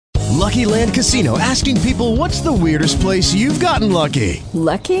Lucky Land Casino, asking people, what's the weirdest place you've gotten lucky?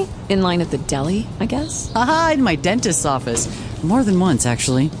 Lucky? In line at the deli, I guess? Aha, in my dentist's office. More than once,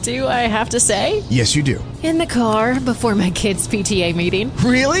 actually. Do I have to say? Yes, you do. In the car before my kids' PTA meeting.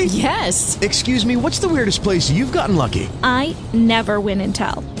 Really? Yes. Excuse me, what's the weirdest place you've gotten lucky? I never win and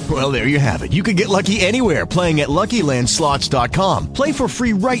tell. Well, there you have it. You can get lucky anywhere, playing at LuckyLandSlots.com. Play for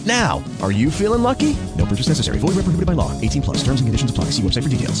free right now. Are you feeling lucky? No purchase necessary. Void where prohibited by law. 18 plus. Terms and conditions apply. See website for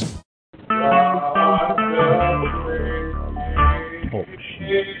details.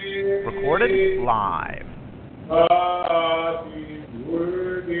 Recorded live. God is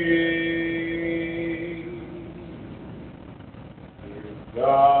worthy. Give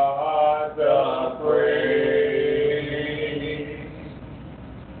God the praise.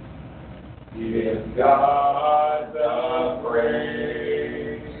 Give God the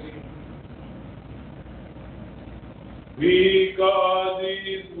praise. Because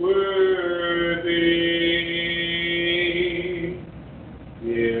He's worthy.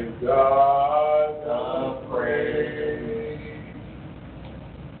 Give God the praise.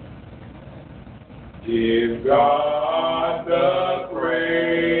 Give God the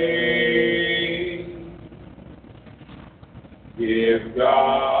praise. Give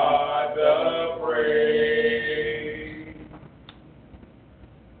God the praise.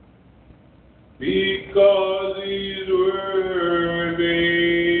 Because He's worthy.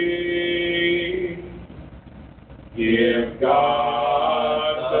 Give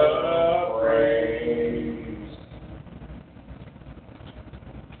God the praise.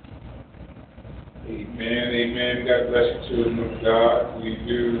 Amen, amen. God bless you, children of God. We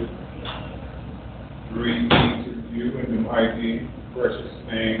do greet each of you in the mighty, precious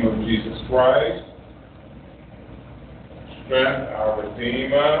name of Jesus Christ. Strength, our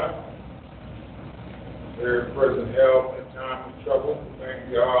Redeemer, very present help in time of trouble. Thank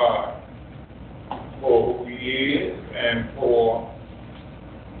God for who He is and for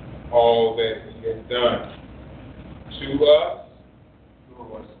all that He has done to us,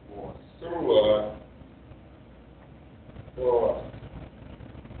 through us, for us.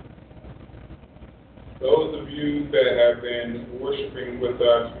 Those of you that have been worshiping with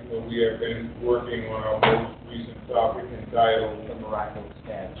us, we have been working on our most recent topic entitled The Miraculous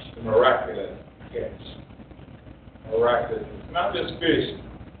Catch. The Miraculous Catch. Miraculous. It's not just fish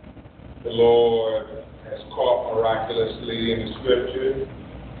the Lord has caught miraculously in the Scriptures.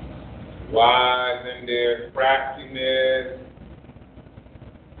 Wise in their craftiness.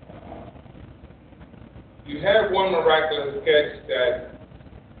 You have one miraculous catch that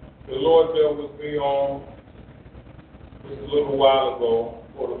the Lord dealt with me on just a little while ago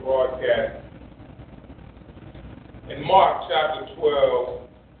for the broadcast. In Mark chapter 12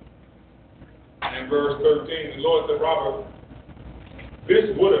 and verse 13, the Lord said, Robert, this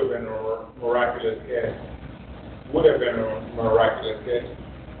would have been a miraculous catch. Would have been a miraculous catch.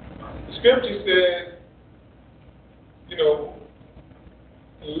 The Scripture says,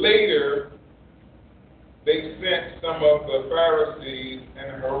 later they sent some of the Pharisees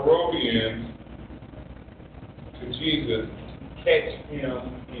and Herodians to Jesus to catch him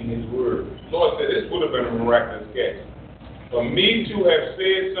in his words. The Lord said this would have been a miraculous catch. For me to have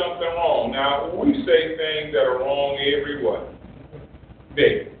said something wrong. Now, we say things that are wrong every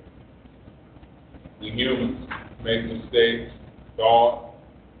day. We humans make mistakes, thought,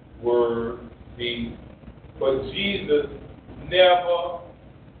 word, deed. But Jesus never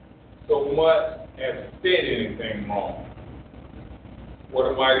so much as said anything wrong. What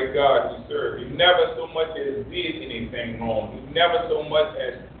a mighty God we serve. He never so much as did anything wrong. He never so much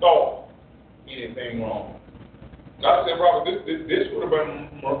as thought anything wrong. God said, Robert, this would have been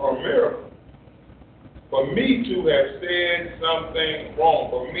a miracle. For me to have said something wrong,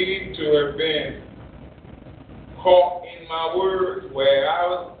 for me to have been caught in my words where I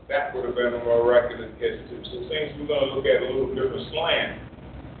was, that would have been a miraculous catch too. So things we're going to look at a little different slant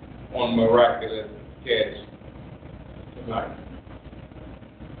on miraculous catch tonight.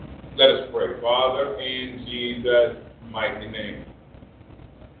 Let us pray. Father, in Jesus' mighty name.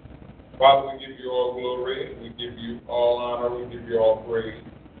 Father, we give you all glory, we give you all honor, we give you all praise.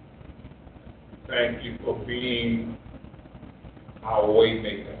 Thank you for being our way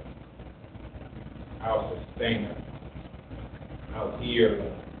maker, our sustainer, our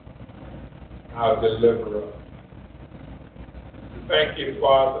healer, our deliverer. Thank you,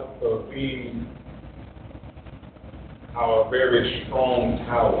 Father, for being our very strong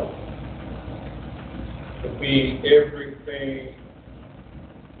tower, for being everything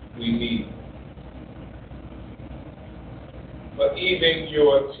we need. But even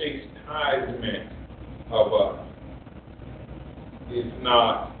your chastisement of us is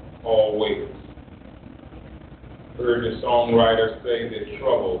not always. Heard the songwriter say that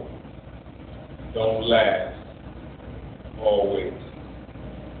trouble don't last always.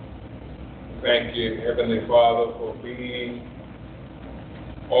 Thank you, Heavenly Father, for being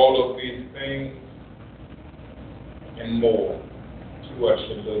all of these things and more to us,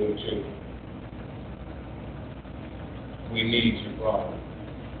 your little children. We need you, Father.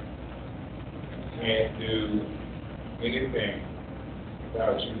 Can't do anything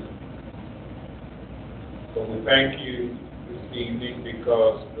without you. So we thank you this evening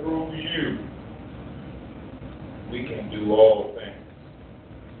because through you we can do all things.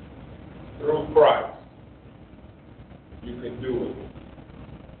 Through Christ, you can do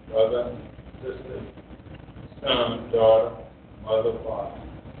it. Brother, sister, son, daughter, mother, father.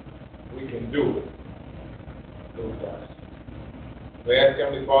 We can do it through Christ. We ask,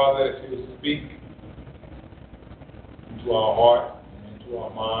 Heavenly Father, that you will speak into our heart and into our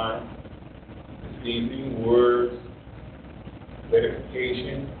mind this evening, words,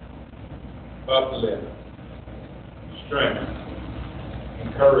 edification, uplift, strength,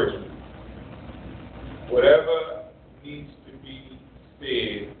 encouragement. Whatever needs to be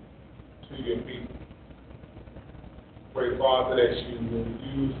said to your people. Pray, Father, that you will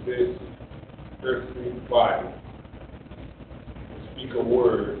use this earthly body to speak a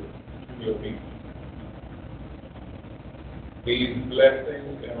word to your people. These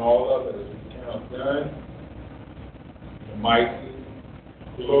blessings and all others we count done in the mighty,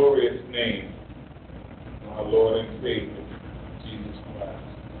 glorious name of our Lord and Savior, Jesus Christ.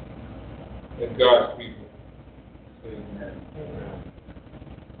 And God's people. Amen.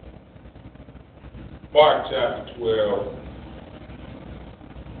 Mark chapter 12,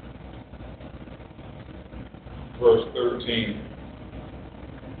 verse 13.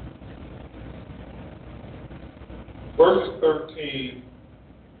 Verses 13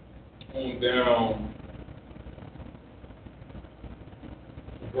 on down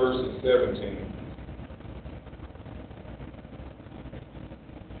to verses 17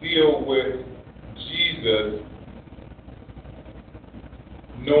 deal with Jesus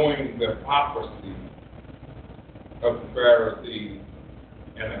knowing the hypocrisy of the Pharisees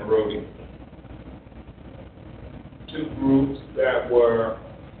and the Herodians. Two groups that were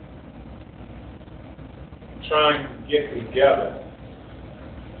trying to get together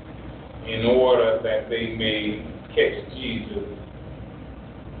in order that they may catch Jesus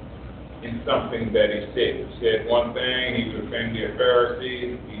in something that he said. He said one thing, he would offend the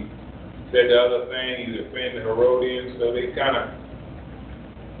Pharisees. He said the other thing, he would offend the Herodians. So they kind of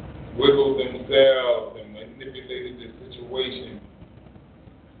wiggled themselves and manipulated the situation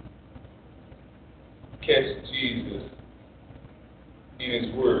to catch Jesus in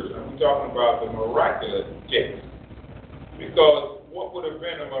his words. Now we're talking about the miraculous gifts. Because what would have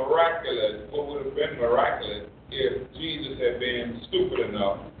been miraculous if Jesus had been stupid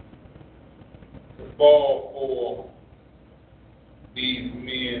enough to fall for these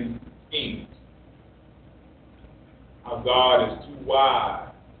men's schemes. Our God is too wise.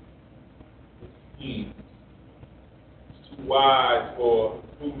 It's too wise for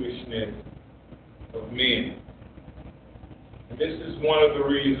foolishness of men. And this is one of the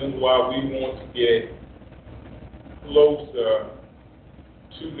reasons why we want to get closer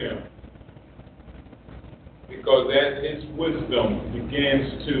to him. Because as his wisdom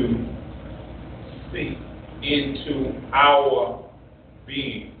begins to seep into our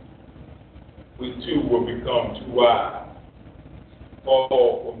being, we too will become too wise,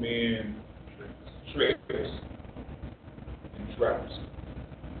 fall for men's tricks and traps.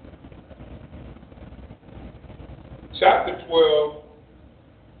 Chapter 12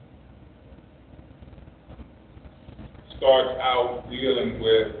 starts out dealing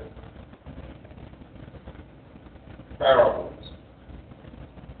with parables.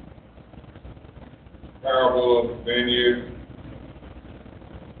 Parable of the vineyard.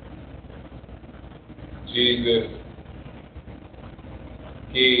 Jesus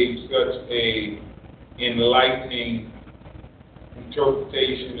gave such a enlightening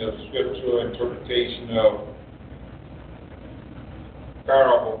interpretation of Scripture, interpretation of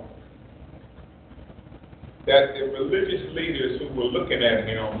parable, that the religious leaders who were looking at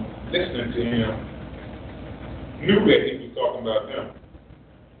him, listening to him, knew that he was talking about them.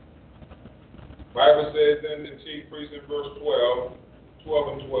 The Bible says in the chief priest in verse 12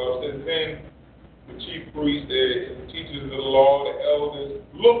 and 12, says, then the chief priest, the teachers of the law, the elders,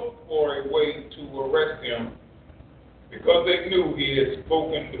 looked for a way to arrest him because they knew he had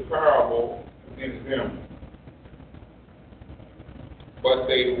spoken the parable against them. But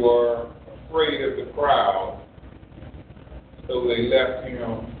they were afraid of the crowd, so they left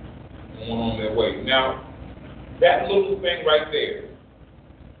him going on their way. Now, that little thing right there,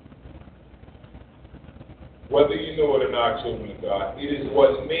 whether you know it or not, children of God, it is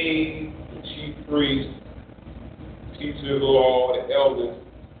what made the chief priests, teachers of the law, the elders,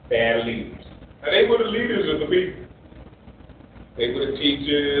 bad leaders. Now, they were the leaders of the people. They were the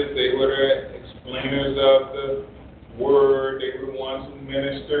teachers, they were the explainers of the word, they were the ones who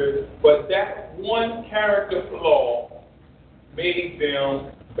ministered. But that one character flaw made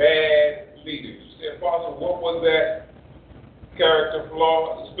them bad leaders. You say, Father, what was that character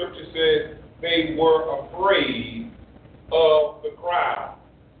flaw? The scripture says they were afraid of the crowd.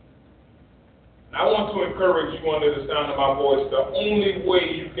 And I want to encourage you under the sound of my voice, the only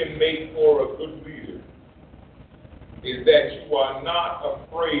way you can make for a good leader is that you are not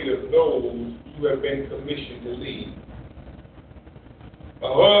afraid of those you have been commissioned to lead. A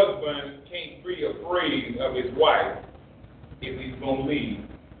husband can't be afraid of his wife if he's going to lead.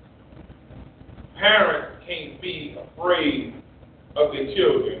 Parents can't be afraid of their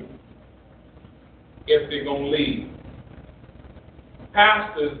children if they're going to lead.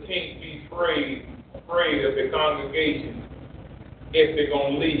 Pastors can't be afraid of the congregation if they're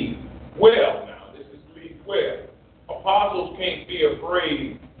going to lead well. Now, this is lead well. Apostles can't be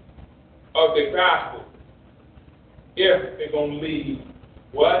afraid of their pastors if they're going to lead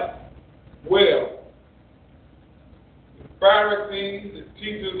what? Well. The Pharisees, the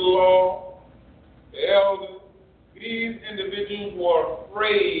teachers of the law, the elders, these individuals were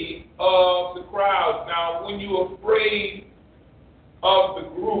afraid of the crowd. Now, when you're afraid of the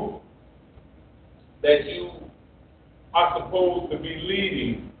group that you are supposed to be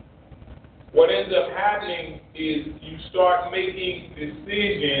leading, what ends up happening is you start making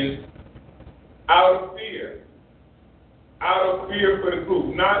decisions out of fear for the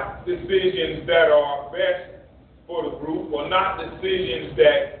group, not decisions that are best for the group or not decisions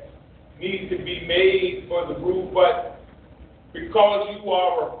that need to be made for the group, but because you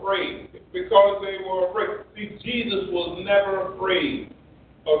are afraid, because they were afraid. See, Jesus was never afraid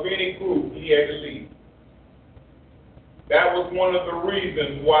of any group he had to lead. That was one of the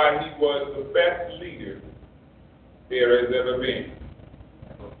reasons why he was the best leader there has ever been.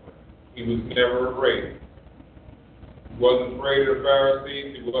 He was never afraid. He wasn't afraid of the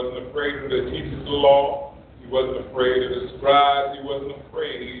Pharisees. He wasn't afraid of the teachers of the law. He wasn't afraid of the scribes. He wasn't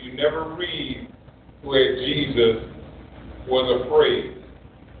afraid. You never read where Jesus was afraid.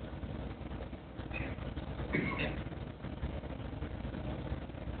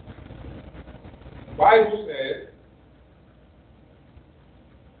 The Bible says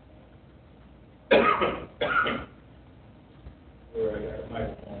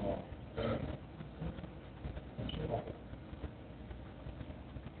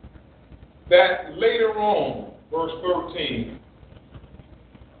that later on, verse 13,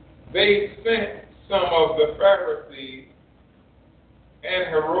 they sent some of the Pharisees and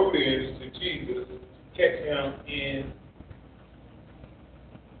Herodians to Jesus to catch him in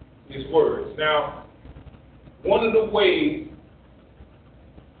his words. Now, one of the ways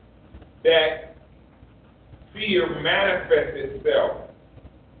that fear manifests itself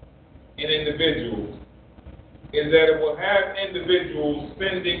in individuals is that it will have individuals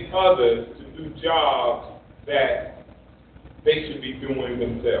sending others to do jobs that they should be doing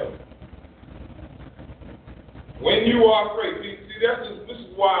themselves. When you are afraid, this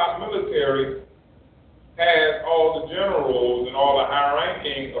is why our military has all the generals and all the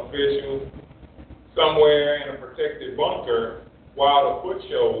high-ranking officials somewhere in a protected bunker while the foot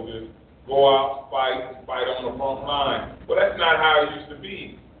soldiers go out to fight on the front line. Well, that's not how it used to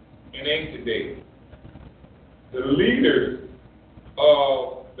be in ancient days. The leaders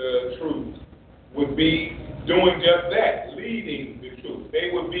of the troops would be doing just that, leading the troops. They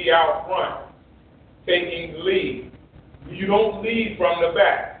would be out front, taking the lead. You don't lead from the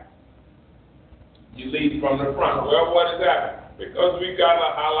back. You lead from the front. Well, what is that? Because we've got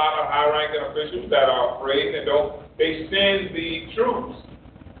a lot of high-ranking officials that are afraid and they send the troops.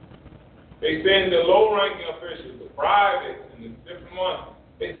 They send the low-ranking officials, the privates, and the different ones.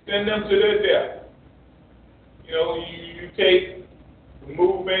 They send them to their death. You know, you take the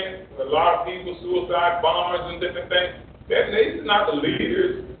movement, a lot of people, suicide bombers and different things. These are not the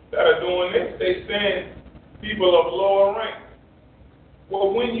leaders that are doing this. They send people of lower rank.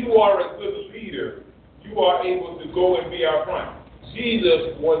 Well, when you are a good leader, you are able to go and be out front.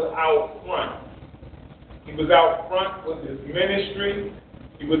 Jesus was out front. He was out front with his ministry.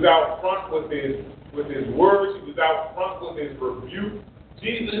 He was out front with his words. He was out front with his rebuke.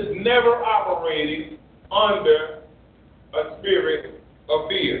 Jesus never operated under a spirit of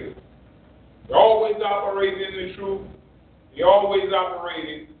fear. He always operated in the truth. He always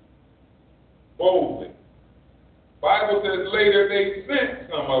operated boldly. Bible says later they sent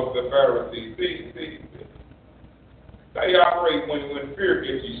some of the Pharisees. See. How you operate when fear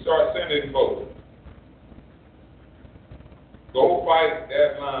gets you. Start sending folks. Go fight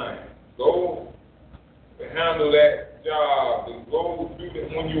that line. Go handle that job. And go do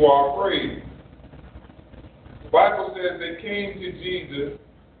that when you are afraid. The Bible says they came to Jesus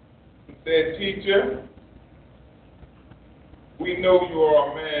and said, Teacher, we know you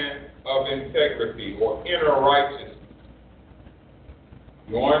are a man of integrity or inner righteousness.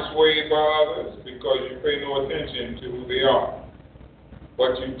 You aren't swayed by others because you pay no attention to who they are.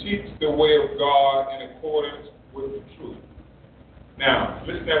 But you teach the way of God in accordance with the truth. Now,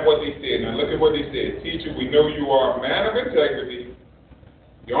 listen at what they said. Now, look at what they said. Teacher, we know you are a man of integrity.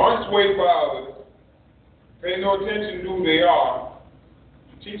 You aren't swayed by others. Pay no attention to who they are.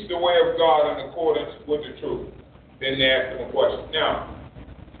 You teach the way of God in accordance with the truth. Then they asked him a question. Now,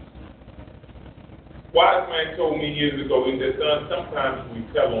 wise man told me years ago, he said, son, sometimes we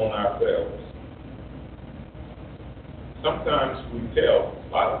tell on ourselves. Sometimes we tell. A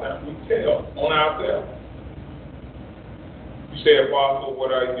lot of times we tell on ourselves. You say, Apostle,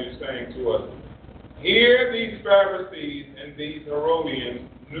 what are you saying to us? Here these Pharisees and these Herodians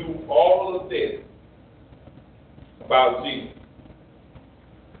knew all of this about Jesus.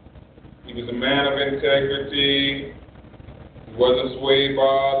 He was a man of integrity. He wasn't swayed by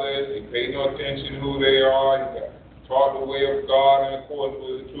others. He paid no attention to who they are. He taught the way of God in accordance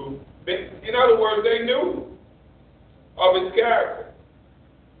with the truth. In other words, they knew of his character.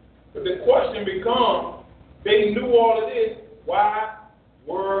 But the question becomes, they knew all of this. Why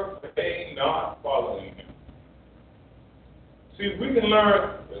were they not following him? See, we can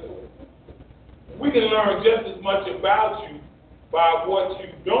learn just as much about you by what you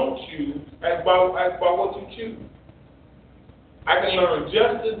don't choose as by what you choose. I can learn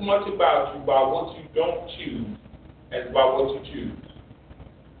just as much about you by what you don't choose as by what you choose.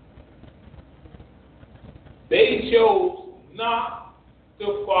 They chose not to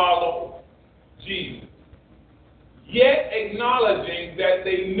follow Jesus, yet acknowledging that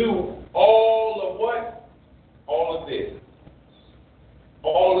they knew all of what? All of this.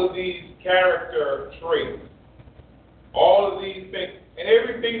 All of these character traits. All of these things. And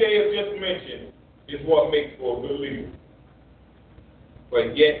everything they have just mentioned is what makes for a good leader.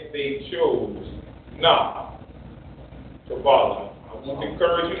 But yet they chose not to follow him. I want to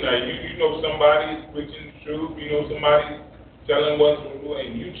encourage you now. You know somebody is preaching the truth. You know somebody telling what's true,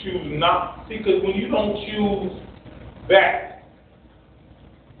 and you choose not. See, because when you don't choose that,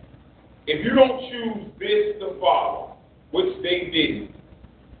 if you don't choose this to follow, which they did,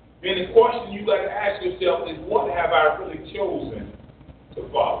 then the question you got to ask yourself is, what have I really chosen to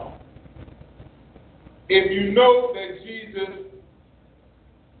follow? If you know that Jesus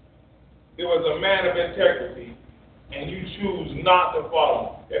was a man of integrity, and you choose not to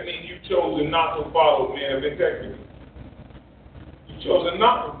follow him, that means you've chosen not to follow a man of integrity. You've chosen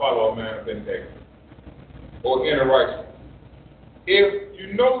not to follow a man of integrity or inner righteousness. If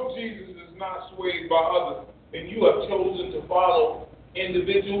you know Jesus is not swayed by others, then you have chosen to follow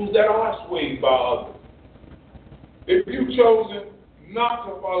individuals that are swayed by others. If you've chosen not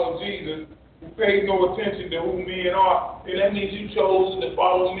to follow Jesus, who pays no attention to who men are, then that means you chose to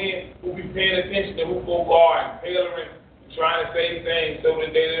follow men who be paying attention to who folk are and tailoring, and trying to say things so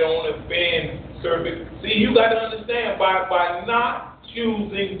that they don't offend certain. See, you got to understand, by not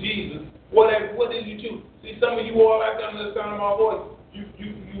choosing Jesus, what did you choose? See, some of you all have to understand my voice.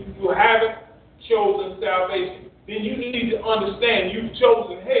 You haven't chosen salvation. Then you need to understand you've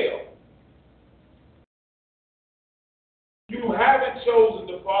chosen hell. You haven't chosen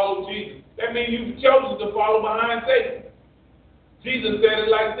to follow Jesus. That means you've chosen to follow behind Satan. Jesus said it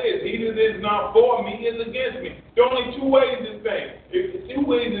like this: he that is not for me is against me. There are only two ways in this thing. Two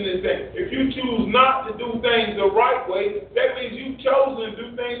ways in this thing. If you choose not to do things the right way, that means you've chosen to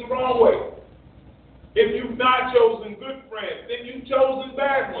do things the wrong way. If you've not chosen good friends, then you've chosen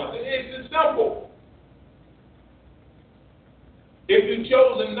bad ones. It's just simple. If you've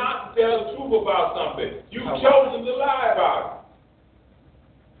chosen not to tell the truth about something, you've chosen to lie about it.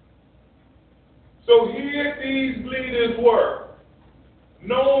 So here these leaders were,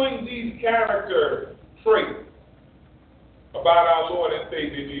 knowing these character traits about our Lord and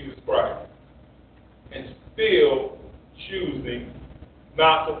Savior Jesus Christ, and still choosing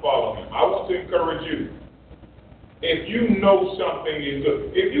not to follow him. I want to encourage you. If you know something is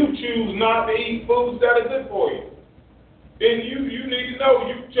good, if you choose not to eat foods that are good for you, then you need to know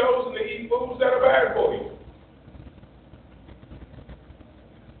you've chosen to eat foods that are bad for you.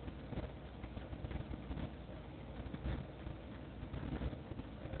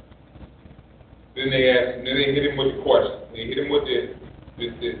 Then they asked him, then they hit him with the question. They hit him with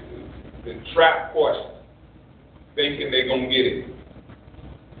the trap question, thinking they're going to get it.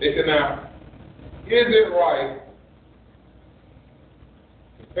 They said, now, is it right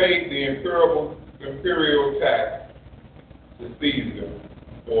to pay the imperial tax to Caesar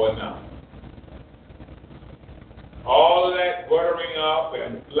or not? All of that buttering up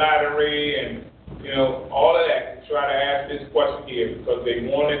and flattery and, all of that to try to ask this question here because they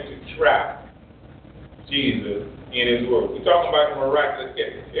wanted to trap Jesus in his word. We're talking about the miraculous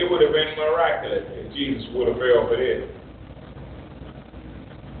case. It would have been miraculous if Jesus would have failed for this.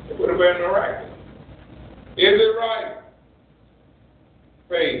 It would have been miraculous. Is it right to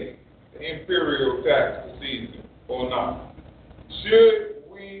pay the imperial tax to Caesar or not? Should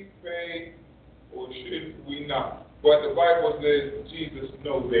we pay or should we not? But the Bible says Jesus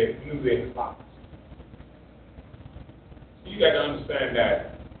knew their hypocrisy. You got to understand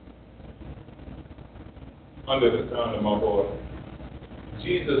that under the sound of my voice.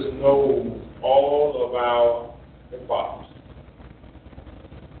 Jesus knows all of our hypocrisy.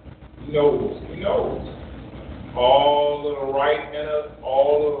 He knows all of the right in us,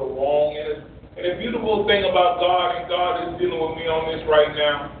 all of the wrong in us. And the beautiful thing about God, and God is dealing with me on this right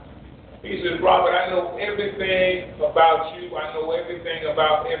now, he says, Robert, I know everything about you. I know everything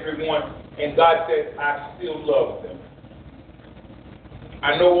about everyone. And God says, I still love them.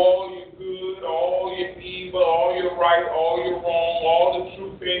 I know all your good, all your evil, all your right, all your wrong, all the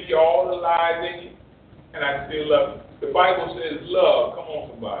truth in you, all the lies in you. And I still love you. The Bible says love, come on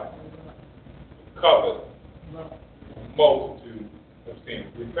somebody, covers a multitude of sins.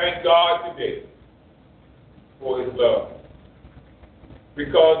 We thank God today for his love.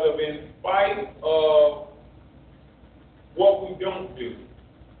 Because of in spite of what we don't do,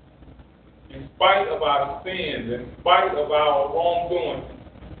 in spite of our sins, in spite of our wrongdoing,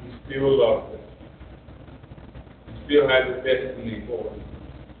 he still loves us. He still has a destiny for us.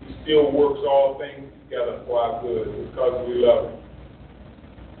 He still works all things together for our good because we love him.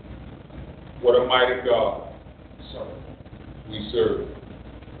 What a mighty God we serve.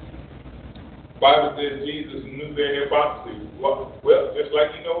 The Bible says Jesus knew their hypocrisy. Well, just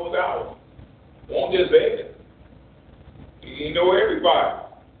like he knows ours. Won't just say it. He know everybody.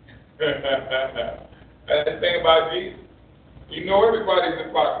 That's the thing about Jesus. You know everybody's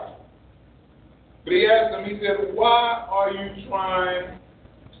hypocrisy. But he asked them, he said, why are you trying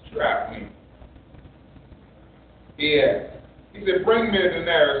to trap me? He asked. He said, bring me a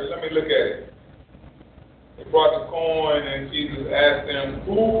denarius. Let me look at it. They brought the coin, and Jesus asked them,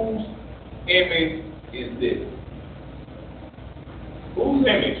 whose image is this? Whose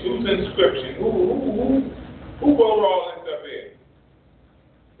image? Whose inscription? Who wrote all this stuff here?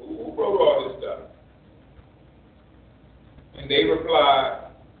 Who wrote all this stuff? And they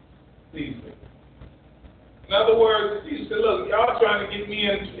replied, Caesar. In other words, Jesus said, look, y'all trying to get me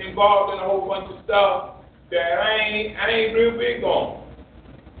involved in a whole bunch of stuff that I ain't real big on.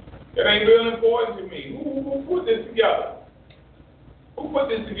 That ain't real important to me. Who put this together? Who put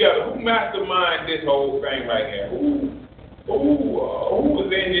this together? Who masterminded this whole thing right here? Who was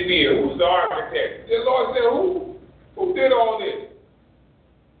the engineer? Who was the architect? The Lord said, who did all this?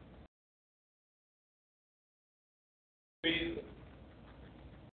 Caesar.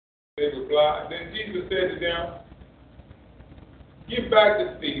 They replied. Then Jesus said to them, give back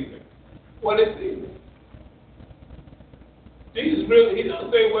to Caesar. What is Caesar? Jesus he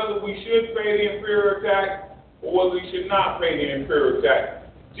doesn't say whether we should pay the imperial tax or whether we should not pay the imperial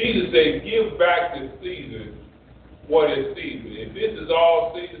tax. Jesus said, give back to Caesar what is Caesar. If this is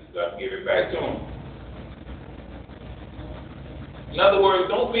all Caesar stuff, give it back to him. In other words,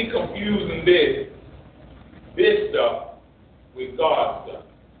 don't be confusing this stuff with God's stuff.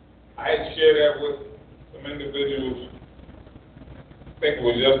 I had to share that with some individuals, I think it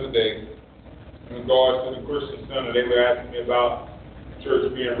was yesterday, in regards to the Christian Center. They were asking me about the church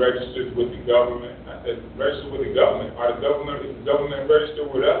being registered with the government. I said, registered with the government? Is the government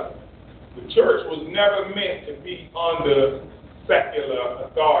registered with us? The church was never meant to be under secular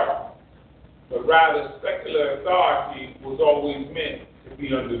authority, but rather secular authority was always meant to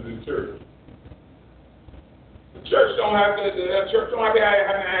be under the church. The church don't have to answer a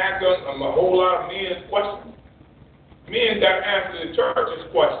whole lot of men's questions. Men got to answer the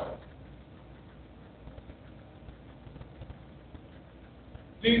church's questions.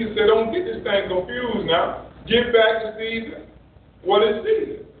 Jesus said, don't get this thing confused now. Give back to Caesar what is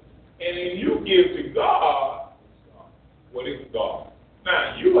Caesar. And then you give to God what is God.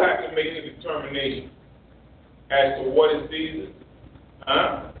 Now, you have to make a determination as to what is Caesar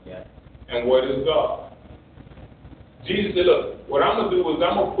and what is God. Jesus said, look, what I'm going to do is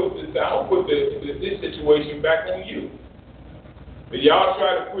I'm going to put this situation back on you. But y'all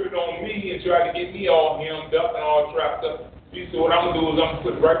try to put it on me and try to get me all hemmed up and all trapped up. He said, what I'm going to do is I'm going to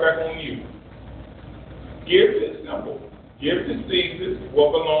put it right back on you. Give this simple. Give to Caesar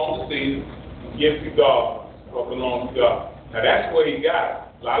what belongs to Caesar. And give to God what belongs to God. Now that's where he got it.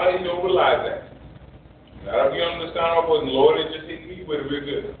 A lot of you don't realize that. A lot of you understand what the Lord is just hitting me with it real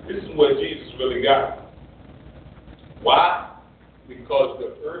good. This is what Jesus really got. Why? Because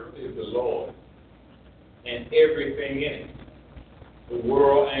the earth is the Lord and everything in it. The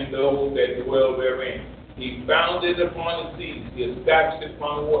world and those that dwell therein. He founded it upon the seas. He established it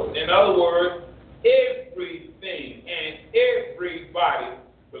upon the waters. In other words, everything and everybody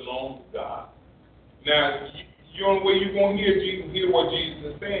belongs to God. Now, the only way you're going to hear what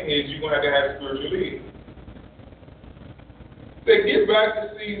Jesus is saying is you're going to have spiritual leaders. Say, get back to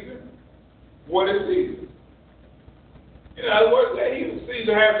Caesar. What is Caesar? In other words, let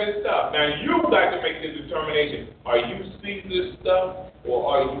Caesar have his stuff. Now, you've got to make the determination. Are you Caesar's stuff or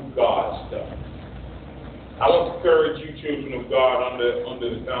are you God's stuff? I want to encourage you, children of God, under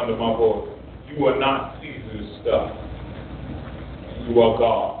the sound of my voice. You are not Caesar's stuff. You are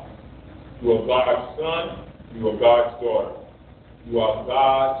God. You are God's son. You are God's daughter. You are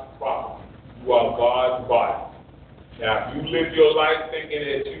God's property. You are God's body. Now, if you live your life thinking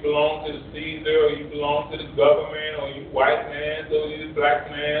that you belong to the Caesar, or you belong to the government, or you white man, or you black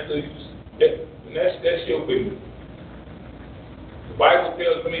man, or that's your business. The Bible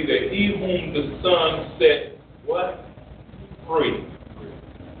tells me that he whom the Son set what? Free.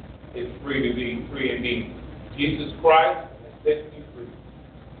 Is free to be free indeed. Jesus Christ has set you free.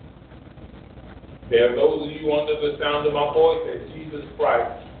 There are those of you under the sound of my voice that Jesus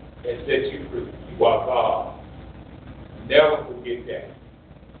Christ has set you free. You are God. Never forget that.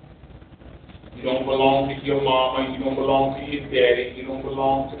 You don't belong to your mama. You don't belong to your daddy. You don't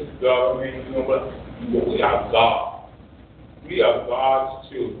belong to the government. We are God. We are God's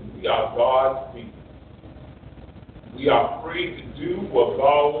children. We are God's people. We are free to do what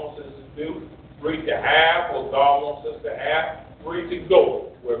God wants us to do, free to have what God wants us to have, free to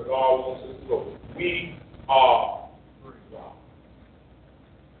go where God wants us to go. We are free God.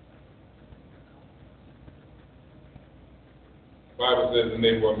 The Bible says, and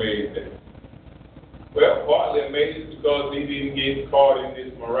they were amazed at it. Well, partly amazed because he didn't get caught in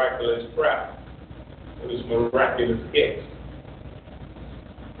this miraculous trap, or this miraculous sketch.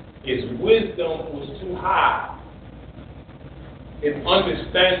 His wisdom was too high. His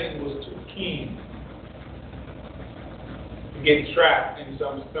understanding was too keen to get trapped in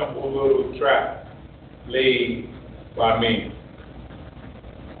some simple little trap laid by men.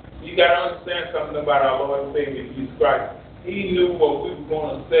 You got to understand something about our Lord and Savior Jesus Christ. He knew what we were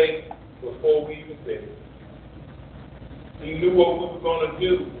going to say before we even said it. He knew what we were going to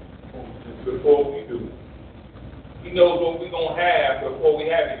do before we do it. He knows what we're going to have before we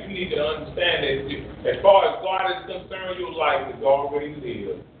have it. You need to understand that as far as God is concerned, your life is already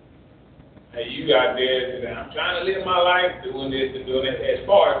lived. And you got there, and I'm trying to live my life doing this and doing that. As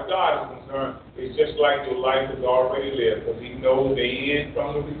far as God is concerned, it's just like your life is already lived because he knows the end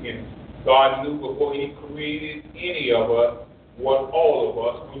from the beginning. God knew before he created any of us what all of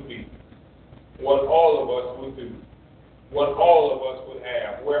us would be, what all of us would do, what all of us would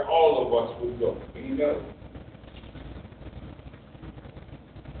have, where all of us would go. He knows.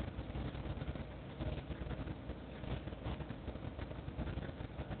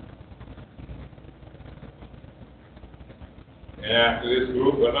 And after this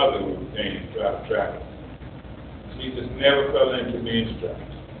group, another group came to try to trap us. Jesus never fell into being trapped.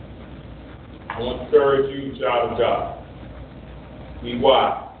 I want to encourage you, child of God. Be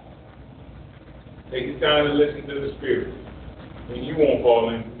wise. Take your time to listen to the Spirit, and you won't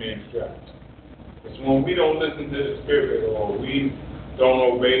fall into being trapped. It's when we don't listen to the Spirit, or we don't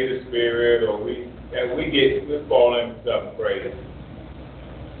obey the Spirit, or we fall into something crazy.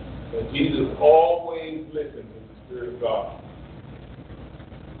 But Jesus always listened to the Spirit of God.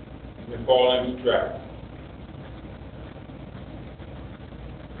 And fall into traps.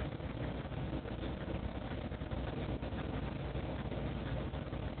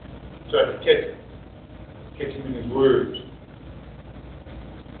 Try to catch him in his words,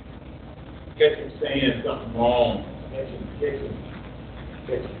 catch him saying something wrong, catch him.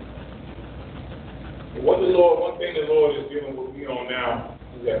 But one thing the Lord is dealing with me on now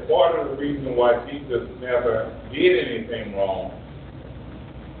is that part of the reason why Jesus never did anything wrong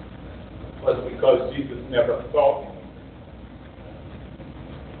was because Jesus never thought anything.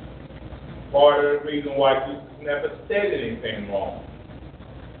 Part of the reason why Jesus never said anything wrong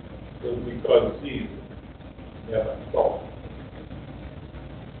was because Jesus never thought.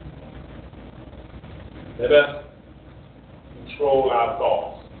 Let us control our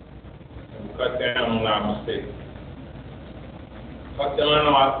thoughts and cut down on our mistakes. Cut down on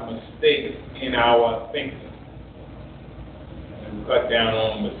our mistakes in our thinking. And cut down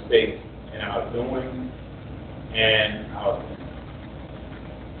on mistakes in our doing and our thinking.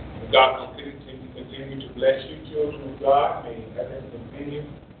 God continue to bless you, children of God. May heaven continue to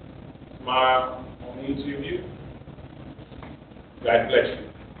smile on each of you. God bless you.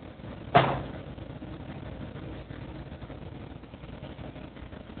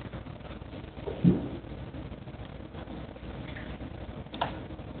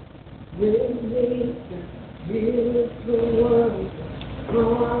 Beautiful world,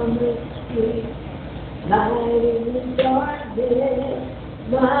 promise free, light in the darkness,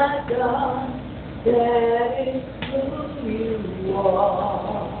 my God, that is who you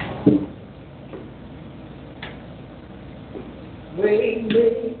are.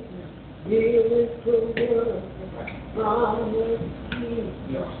 Waymaker, beautiful world, promise free,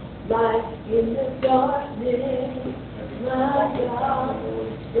 light in the darkness, my God,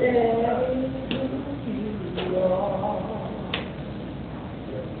 that is who you are.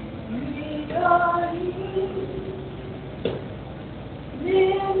 We are here,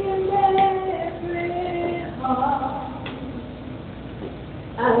 live in every heart.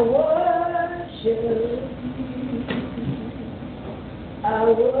 I worship you. I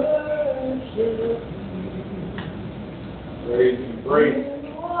worship you. Praise and praise.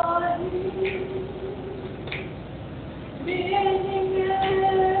 You are here, living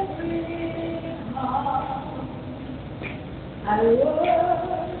every heart. I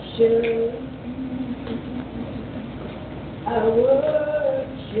worship you. I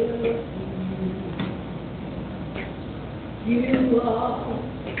worship you. You are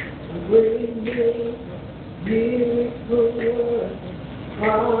the great maker, beautiful word,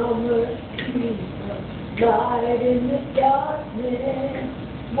 promise keeper, light in the darkness,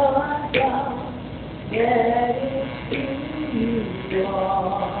 my God, that is who you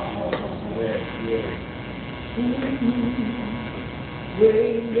are.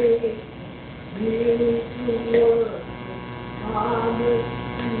 Great maker, beautiful word, promise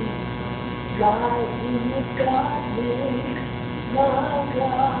keeper, light in the darkness, my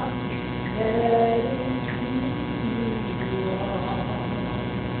God, that is who you are.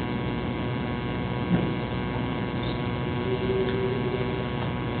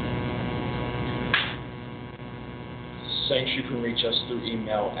 Saints, you can reach us through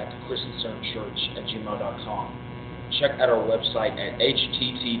email at thechristiancernchurch@gmail.com. Check out our website at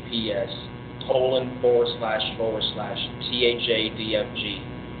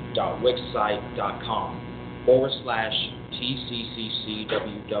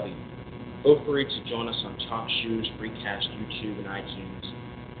Feel free to join us on TalkShoe's Freecast, YouTube, and iTunes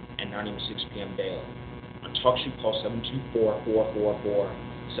at 9 a.m. to 6 p.m. daily. On TalkShoe, call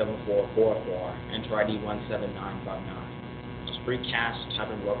 724-444-7444, enter ID 17959. Freecast, type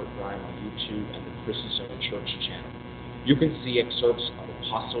in Robert Bryan on YouTube and the Pharisees and Herodians channel. You can see excerpts of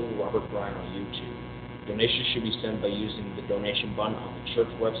Apostle Robert Bryan on YouTube. Donations should be sent by using the donation button on the church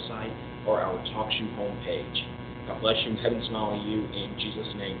website or our TalkShoe homepage. God bless you and heaven smile on you. In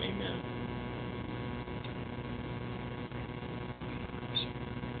Jesus' name, amen.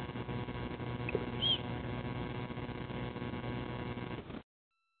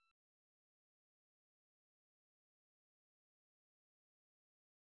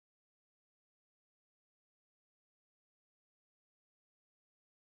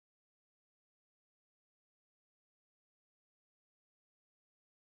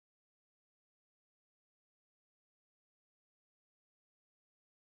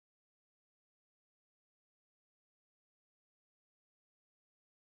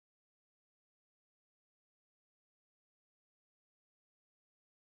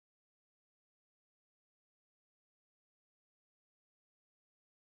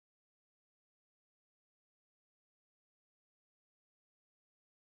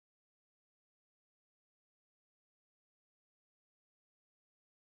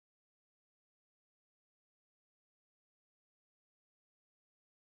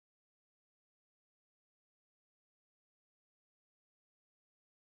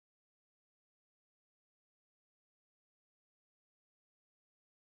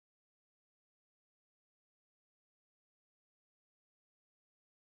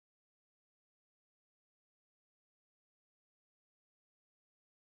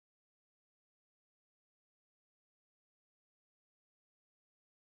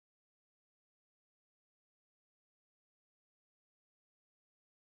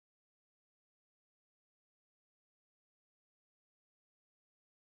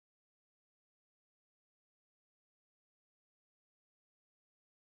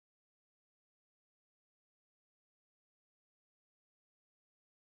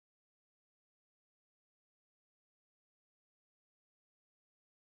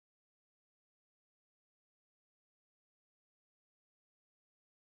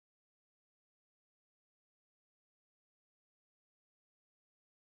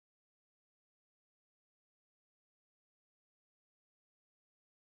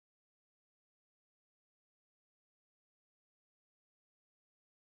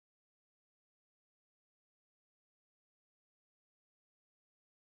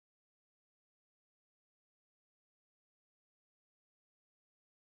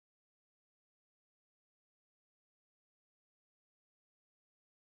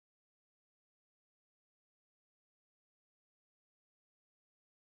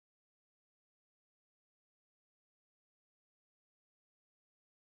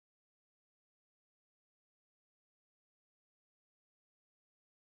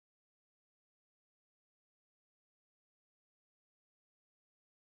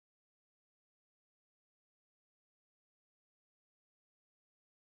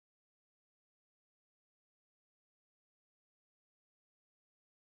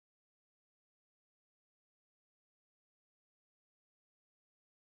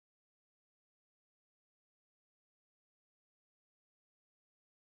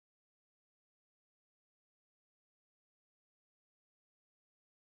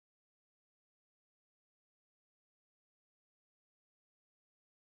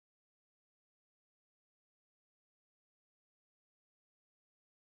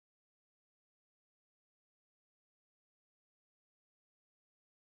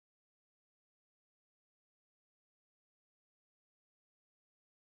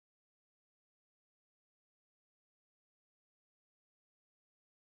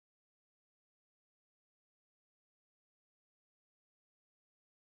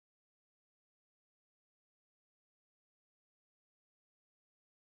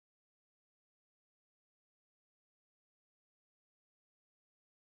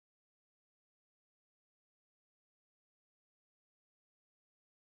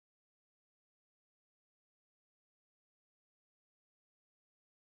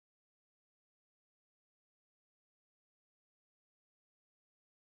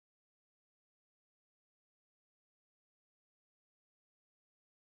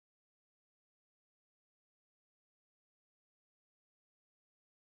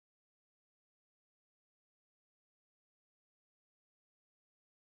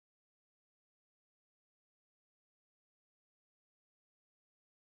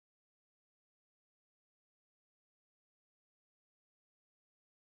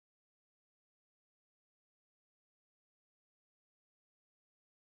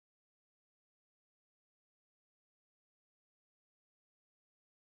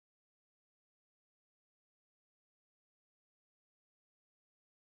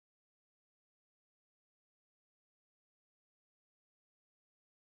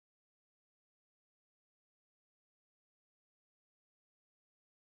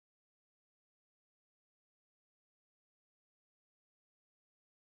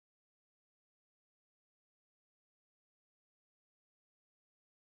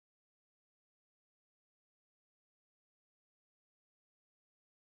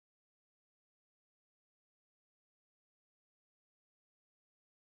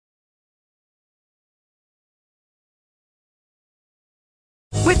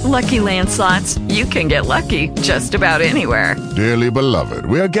 With Lucky Land Slots, you can get lucky just about anywhere. Dearly beloved,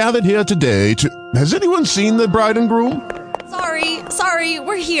 we are gathered here today to... Has anyone seen the bride and groom? Sorry,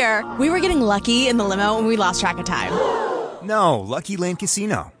 we're here. We were getting lucky in the limo and we lost track of time. No, Lucky Land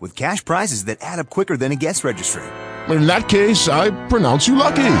Casino, with cash prizes that add up quicker than a guest registry. In that case, I pronounce you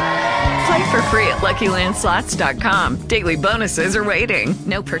lucky. Play for free at LuckyLandSlots.com. Daily bonuses are waiting.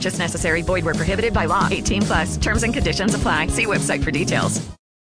 No purchase necessary. Void where prohibited by law. 18+. Terms and conditions apply. See website for details.